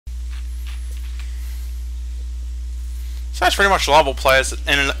So that's pretty much level play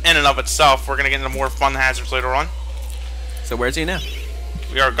in and of itself. We're going to get into more fun hazards later on. So where's he now?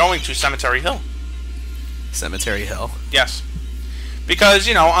 We are going to Cemetery Hill. Cemetery Hill. Yes. Because,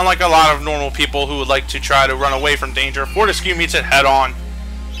 you know, unlike a lot of normal people who would like to try to run away from danger, Fortescue meets it head on.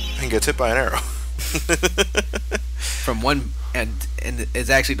 And gets hit by an arrow. From one, and is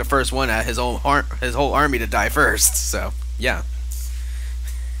actually the first one at his whole army to die first. So yeah.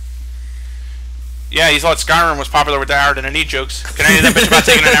 Yeah, he thought Skyrim was popular with the arrow to the knee jokes. Can any of that bitch about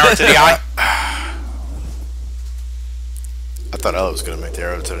taking an arrow to the eye? I thought Ella was going to make the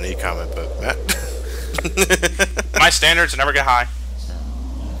arrow to the knee comment, but Matt. My standards never get high.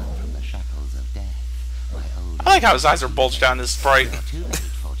 I like how his eyes are bulged down this bright.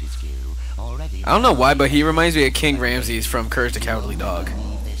 I don't know why, but he reminds me of King Ramses from Courage the Cowardly Dog.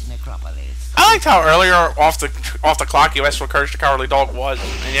 I liked how earlier off the clock you asked what Courage the Cowardly Dog was,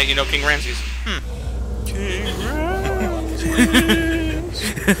 and yet you know King Ramses. King Ramses.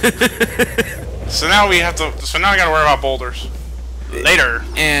 So now we have to. So now we got to worry about boulders later.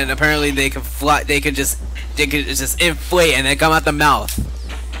 And apparently they can fly. They could just inflate and they come out the mouth.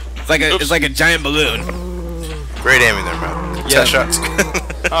 It's like a giant balloon. Great aiming there, Matt. Yeah. 10 shots.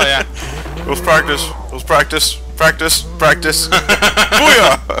 Oh yeah. Let's practice. Let's practice. Practice. Practice.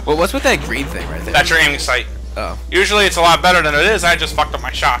 Booyah! Well, what's with that green thing right there? That's your aiming sight. Oh. Usually it's a lot better than it is. I just fucked up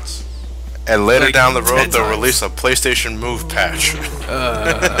my shots. And later Like down the road, 10 they'll times. release a PlayStation Move patch.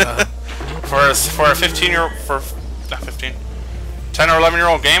 For a 15-year-old, for not 15, 10 or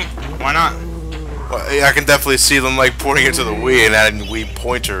 11-year-old game, why not? Well, yeah, I can definitely see them like porting it to the Wii and adding Wii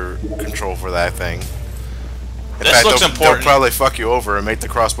pointer control for that thing. In This fact, looks they'll important. probably fuck you over and make the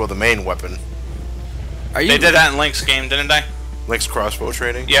crossbow the main weapon. Are you? They did that in Link's game, didn't they? Link's crossbow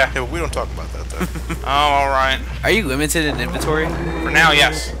training? Yeah. Yeah, but we don't talk about that though. Oh, alright. Are you limited in inventory? For now,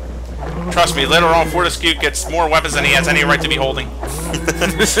 yes. Trust me, later on, Fortescue gets more weapons than he has any right to be holding.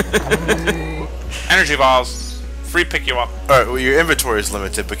 Energy vials. Free pick you up. Alright, well your inventory is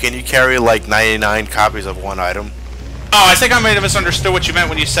limited, but can you carry like 99 copies of one item? Oh, I think I may have misunderstood what you meant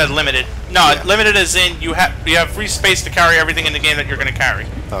when you said limited. No, Yeah. limited as in you have free space to carry everything in the game that you're going to carry.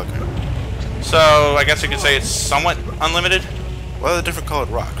 Okay. So, I guess you could say it's somewhat unlimited. What are the different colored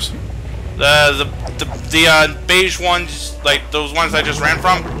rocks? The beige ones, like those ones I just ran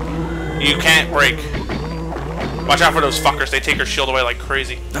from, you can't break. Watch out for those fuckers. They take your shield away like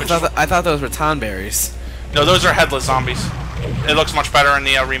crazy. I thought those were tonberries. No, those are headless zombies. It looks much better in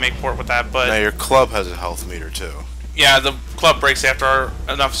the remake port with that, but Now your club has a health meter too. yeah, the club breaks after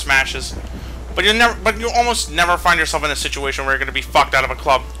enough smashes. But you almost never find yourself in a situation where you're going to be fucked out of a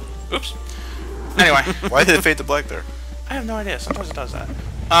club. Oops. Anyway, Why did it fade to black there? I have no idea. Sometimes it does that.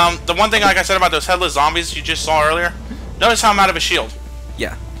 The one thing, like I said about those headless zombies you just saw earlier, notice how I'm out of a shield.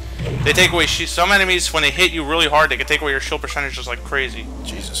 Yeah. They take away some enemies when they hit you really hard. They can take away your shield percentage just like crazy.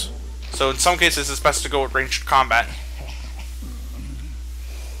 Jesus. So in some cases, it's best to go with ranged combat.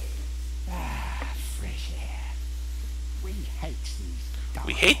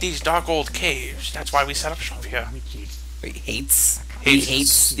 We hate these dark old caves. That's why we set up shop here. Wait, hates? He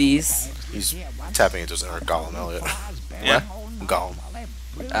hates these? He's tapping into his inner Gollum Elliot. Yeah. Gollum.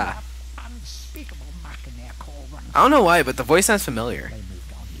 Ah. I don't know why, but the voice sounds familiar.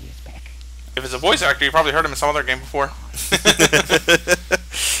 If it's a voice actor, you probably heard him in some other game before.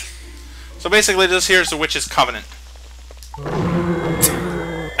 So basically, this here is the Witch's Covenant. And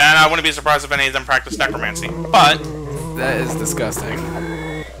I wouldn't be surprised if any of them practice necromancy. But That is disgusting.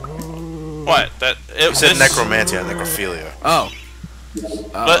 what? You said necromancy, not necrophilia. Oh.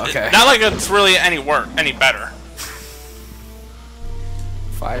 But Okay. not like it's really any better.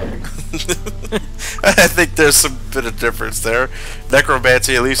 Fire. I think there's some bit of difference there.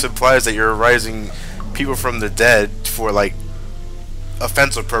 Necromancy at least implies that you're rising people from the dead for like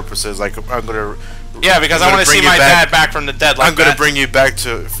offensive purposes. Like I'm gonna. Yeah, because I want to see my dad back from the dead. Like I'm gonna that. bring you back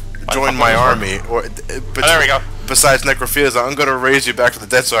to join my army. Or but there we go. Besides necrophilia, I'm gonna raise you back from the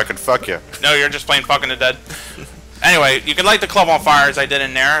dead so I can fuck you. No, you're just plain fucking the dead. Anyway, you can light the club on fire as I did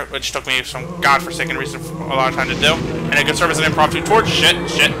in there, which took me some godforsaken reason for a lot of time to do, and it could serve as an impromptu torch. Shit,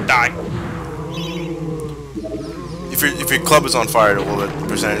 die. If your club is on fire, will the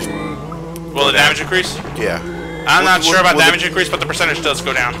percentage? Will the damage increase? Yeah. I'm not sure about damage increase, but the percentage does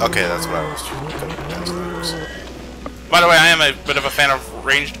go down. Okay, that's what I was gonna ask. By the way, I am a bit of a fan of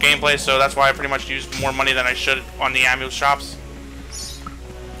ranged gameplay, so that's why I pretty much used more money than I should on the ammo shops.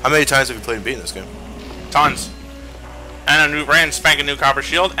 How many times have you played and beaten this game? Tons. And a new brand spanking new copper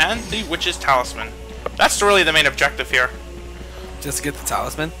shield and the Witch's Talisman. That's really the main objective here. Just to get the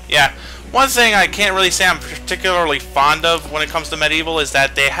talisman? Yeah. One thing I can't really say I'm particularly fond of when it comes to Medieval is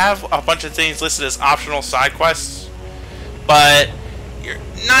that they have a bunch of things listed as optional side quests. but you're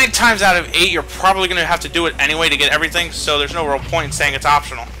 9 times out of 8 you're probably going to have to do it anyway to get everything, so there's no real point in saying it's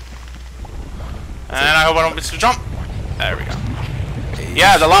optional. And I hope I don't miss the jump. There we go.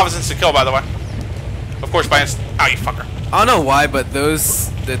 Yeah, the lava's insta-kill, by the way. Of course, by insta... Oh, you fucker. I don't know why, but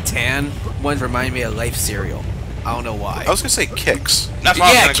the tan ones remind me of Life cereal. I don't know why. I was gonna say kicks. That's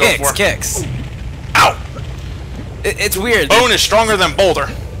what I was gonna go for. Kicks. Ow! It's weird. Bone is stronger than Boulder.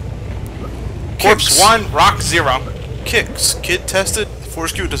 Corpse 1, Rock 0. Kicks. Kid tested.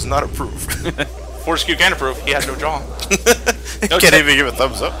 Fortescue does not approve. Fortescue can approve. He has no jaw. No Can't even give a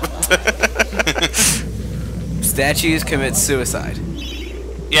thumbs up. Statues commit suicide.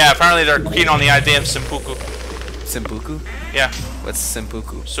 Yeah, apparently they're keen on the idea of Simpuku. Simpuku? Yeah. What's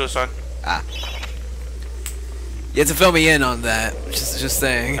Simpuku? Suicide. Ah. You have to fill me in on that. Just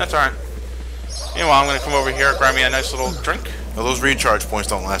saying. That's alright. Meanwhile, I'm gonna come over here, grab me a nice little drink. Well, those recharge points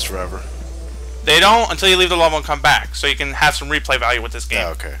don't last forever. They don't until you leave the level and come back, so you can have some replay value with this game. Yeah,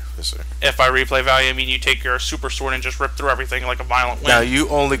 okay. Yes, sir. If by replay value, I mean you take your super sword and just rip through everything like a violent wind. Now, you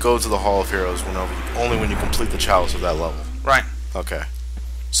only go to the Hall of Heroes only when you complete the chalice of that level. Right. Okay.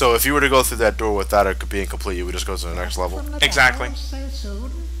 So if you were to go through that door without it being complete, you would just go to the next level? Exactly.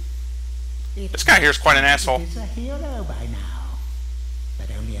 This guy here is quite an asshole.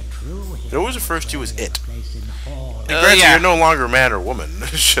 It always refers to you as it. And granted, yeah. you're no longer man or woman.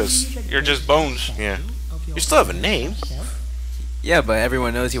 It's just... You're just bones. Yeah. You still have a name. Yeah, but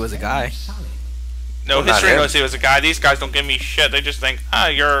everyone knows he was a guy. No, Well, not history him. knows he was a guy. These guys don't give me shit. They just think, ah,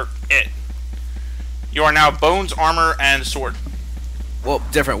 you're it. You are now bones, armor, and sword. Well,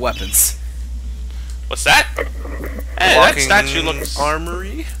 different weapons. What's that? Hey, that Walking statue looks...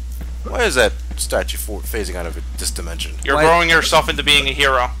 armory? Why is that statue phasing out of this dimension? You're Why- growing yourself into being a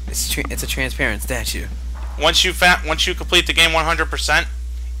hero. It's a transparent statue. Once you complete the game 100%,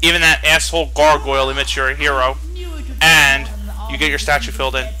 even that asshole gargoyle admits you're a hero, and you get your statue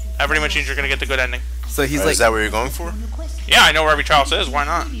filled in. That pretty much means you're gonna get the good ending. So he's like is that what you're going for? Yeah, I know where every chalice is. Why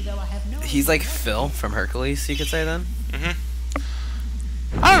not? he's like Phil from Hercules, you could say then.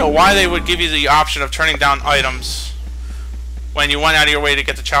 I don't know why they would give you the option of turning down items when you went out of your way to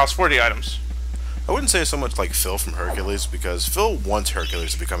get the chalice for the items. I wouldn't say so much like Phil from Hercules, because Phil wants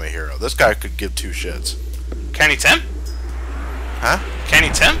Hercules to become a hero. This guy could give two shits. Kenny Tim? Huh? Kenny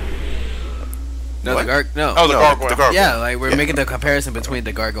Tim? No, What? no. Oh, the gargoyle. The gargoyle. Yeah, like we're making the comparison between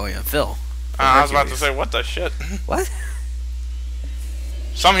the gargoyle and Phil. I was about to say, what the shit? What?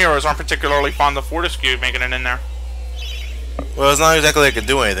 Some heroes aren't particularly fond of Fortescue making it in there. Well, it's not exactly they can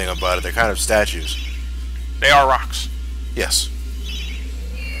do anything about it. They're kind of statues. They are rocks. Yes.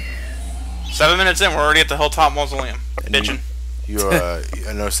 7 minutes in, we're already at the Hilltop Mausoleum. And Bitchin'.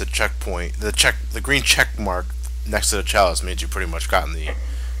 I noticed the checkpoint, the green check mark next to the chalice means you pretty much gotten the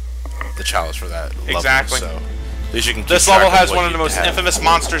chalice for that level. Exactly. So at least you can keep This track level has what one of the you most have. infamous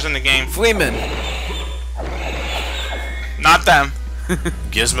monsters in the game. Fleeman. Not them.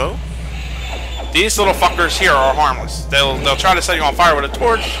 Gizmo. These little fuckers here are harmless. They'll try to set you on fire with a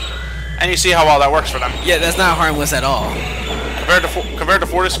torch, and you see how well that works for them. Yeah, that's not harmless at all. Compared to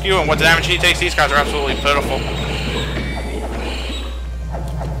Fortescue and what the damage he takes, these guys are absolutely pitiful.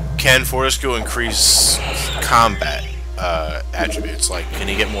 Can Fortescue increase combat attributes? Like, can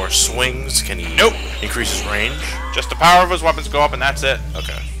he get more swings? Can he Nope. increase his range? Just the power of his weapons go up, and that's it.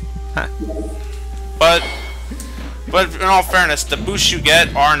 Okay. But in all fairness, the boosts you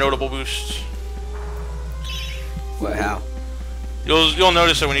get are notable boosts. What? How? You'll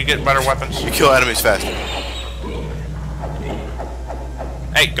notice it when you get better weapons. You kill enemies faster.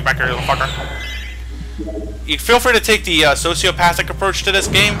 Hey, get back here, little fucker. You feel free to take the sociopathic approach to this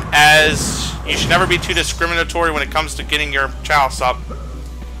game, as you should never be too discriminatory when it comes to getting your chalice up.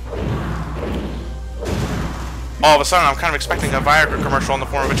 All of a sudden, I'm kind of expecting a Viagra commercial in the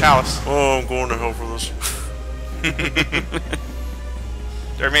form of a chalice. Oh, I'm going to hell for this.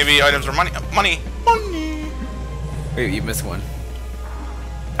 There may be items or money. Money! Wait, you missed one.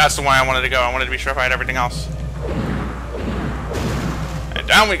 That's the way I wanted to go. I wanted to be sure if I had everything else. And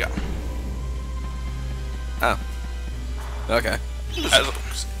down we go. Oh. Okay. As-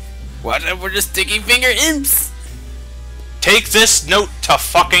 What? We're just sticky finger imps. Take this note to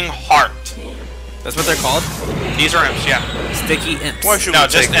fucking heart. That's what they're called? These are imps, yeah. Sticky imps. Why should No, we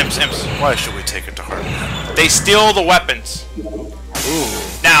just take imps, imps. Why should we take it to heart? They steal the weapons.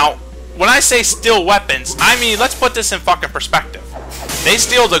 Ooh. Now, when I say steal weapons, I mean, let's put this in fucking perspective. They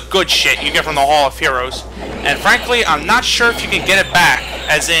steal the good shit you get from the Hall of Heroes, and frankly, I'm not sure if you can get it back,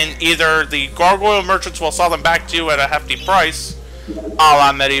 as in either the gargoyle merchants will sell them back to you at a hefty price, a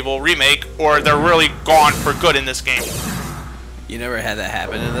la Medieval Remake, or they're really gone for good in this game. You never had that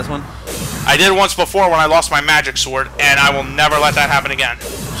happen in this one? I I did once before when I lost my magic sword, and I will never let that happen again.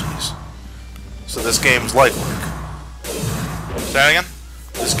 Jeez. So this game's like. Say that again?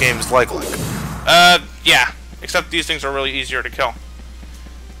 This game's like. Yeah. Except these things are really easier to kill.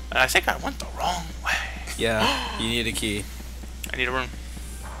 And I think I went the wrong way. Yeah, you need a key. I need a room.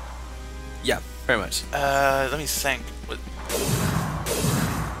 Yeah, very much. Let me think.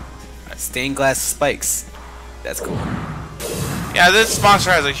 Stained glass spikes. That's cool. Yeah, this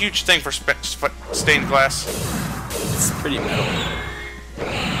sponsor has a huge thing for stained glass. It's pretty metal.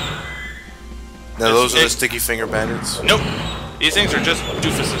 Now those are the sticky finger bandits? Nope. These things are just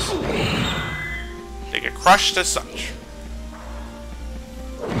doofuses. They get crushed as such.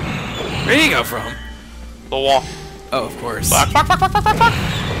 Where do you go from? The wall. Oh, of course. Fuck.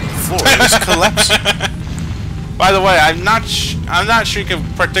 Floor is collapsing. By the way, I'm not sure you can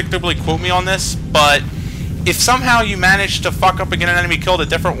predictably quote me on this, but if somehow you manage to fuck up and get an enemy killed a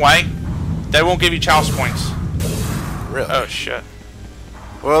different way, they won't give you chalice points. Really? Oh shit.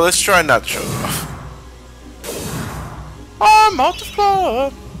 Well, let's try not to show it off. I'm out the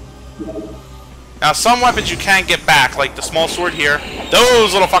club. Now, some weapons you can get back, like the small sword here.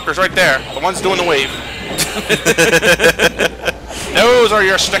 Those little fuckers right there, the ones doing the wave. Those are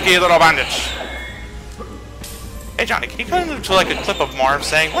your sticky little bandits. Hey Johnny, can you cut into like a clip of Marv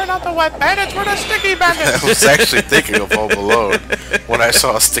saying, "We're not the wet bandits, we're the sticky bandits"? I was actually thinking of Home Alone when I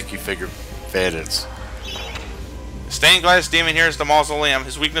saw sticky finger bandits. Stained glass demon here is the Mausoleum.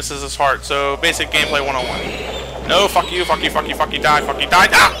 His weakness is his heart. So basic gameplay 101. No, fuck you, die, fuck you, die.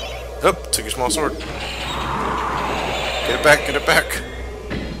 Ah! Oop, took your small sword. Get it back, get it back.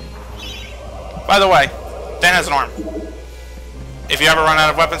 By the way, Dan has an arm. If you ever run out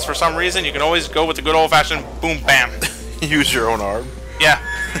of weapons for some reason, you can always go with the good old-fashioned boom bam. Use your own arm. Yeah.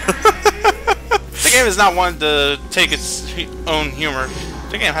 The game is not one to take its own humor.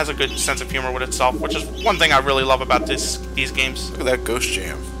 The game has a good sense of humor with itself, which is one thing I really love about these games. Look at that ghost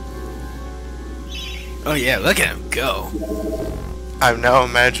jam. Oh yeah, look at him go. I'm now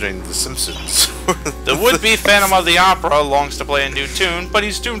imagining The Simpsons. The would-be Phantom of the Opera longs to play a new tune, but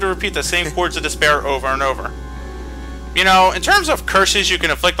he's doomed to repeat the same chords of despair over and over. You know, in terms of curses you can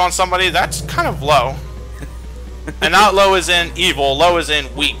inflict on somebody, that's kind of low. And not low as in evil, low as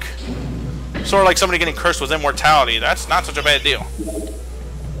in weak. Sort of like somebody getting cursed with immortality. That's not such a bad deal.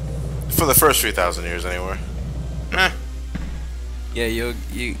 For the first 3,000 years, anyway. Eh. Yeah, you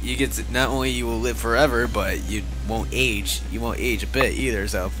get to, not only you will live forever, but you won't age. You won't age a bit either.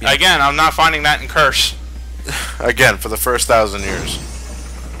 So you know. Again, I'm not finding that in curse. Again, for the first 1,000 years.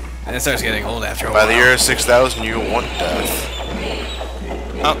 And it starts getting old after a By while. the year 6,000, you want death.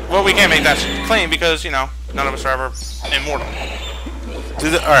 Well, we can't make that claim because, you know, none of us are ever immortal.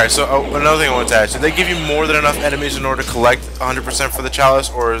 Alright, so another thing I want to ask. Do they give you more than enough enemies in order to collect 100% for the chalice,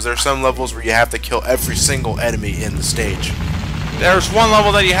 or is there some levels where you have to kill every single enemy in the stage? There's one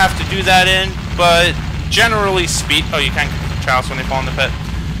level that you have to do that in, but generally oh, you can't get the chalice when they fall in the pit.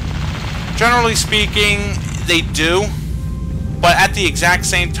 Generally speaking, they do, but at the exact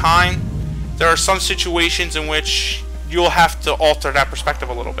same time, there are some situations in which you'll have to alter that perspective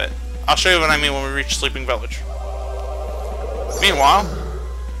a little bit. I'll show you what I mean when we reach Sleeping Village. Meanwhile,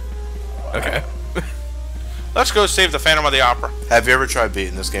 okay. let's go save the Phantom of the Opera. Have you ever tried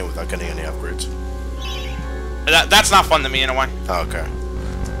beating this game without getting any upgrades? That's not fun to me in a way. Oh, okay.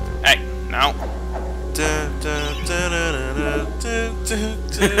 Hey, no.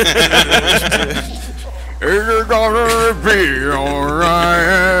 It's gonna be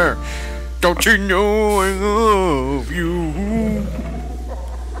alright. Don't you know I love you?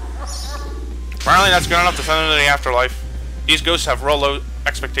 Apparently that's good enough to send them to the afterlife. These ghosts have real low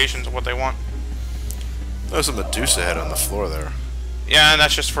expectations of what they want. There's a Medusa head on the floor there. Yeah, and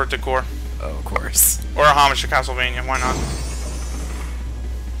that's just for decor. Oh, of course. Or a homage to Castlevania, why not?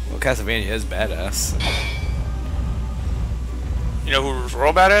 Well, Castlevania is badass. You know who's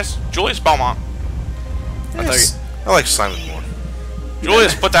real badass? Julius Belmont. Yes. I like Simon more.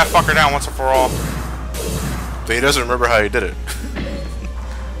 Julius put that fucker down once and for all. But he doesn't remember how he did it.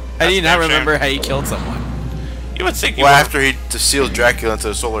 How do you not That's a shame. remember how you killed someone? You would think you Well, would. after he sealed Dracula into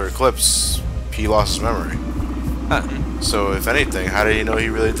the solar eclipse, he lost his memory. Huh. So, if anything, how did he know he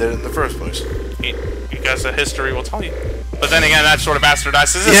really did it in the first place? Because the history will tell you. But then again, that sort of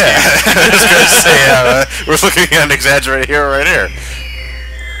bastardizes this Yeah, game. I was going to say, we're looking at an exaggerated hero right here.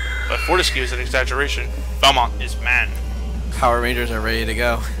 But Fortescue is an exaggeration. Belmont is man. Power Rangers are ready to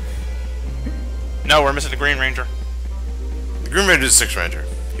go. No, we're missing the Green Ranger. The Green Ranger is 6th Ranger.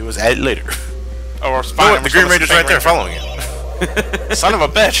 He was added later. Oh, we're fine. Oh, the Green Ranger's right there following him. Son of a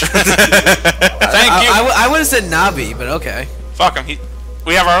bitch. Thank you. I would have said Navi, but okay. Fuck him.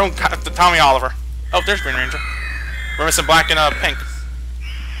 We have our own Tommy Oliver. Oh, there's Green Ranger. We're missing black and pink.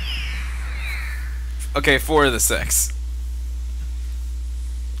 Okay, 4 of the 6.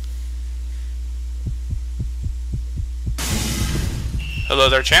 Hello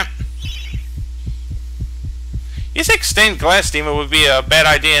there, champ. You think stained glass demon would be a bad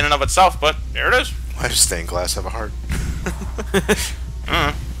idea in and of itself, but there it is. Why does stained glass have a heart?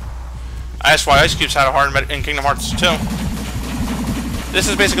 That's why Ice Cubes had a heart in Kingdom Hearts 2. This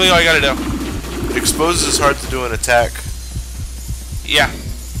is basically all you gotta do. It exposes his heart to do an attack. Yeah.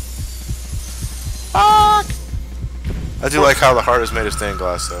 Fuck! I do like how the heart is made of stained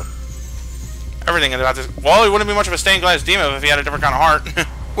glass, though. Everything about this. Well, he wouldn't be much of a stained glass demon if he had a different kind of heart.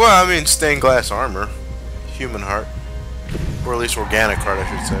 Well, I mean, stained glass armor. Human heart. Or at least organic heart, I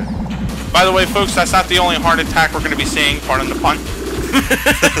should say. By the way, folks, that's not the only heart attack we're going to be seeing, pardon the pun.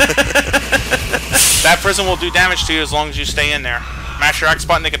 That prison will do damage to you as long as you stay in there. Mash your X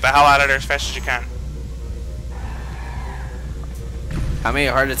button to get the hell out of there as fast as you can. How many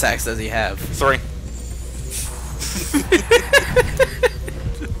heart attacks does he have? 3.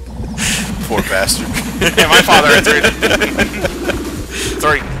 Poor bastard. Yeah, my father had 3.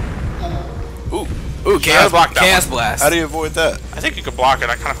 3. Ooh, chaos, block that chaos one. blast. How do you avoid that? I think you could block it.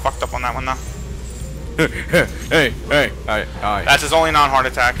 I kind of fucked up on that one, though. hey, alright. That's his only non-heart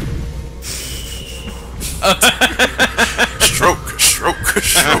attack. Stroke.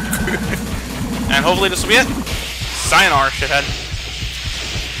 And hopefully this will be it. Sayonara, shithead.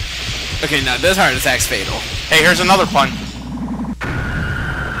 Okay, now this heart attack's fatal. Hey, here's another pun.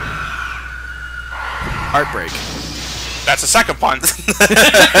 Heartbreak. That's a second pun.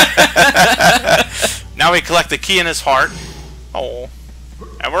 Now we collect the key in his heart. Oh.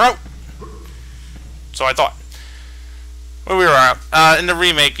 And we're out. So I thought. Well, we were out. In the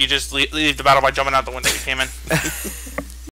remake, you just leave the battle by jumping out the window you came in.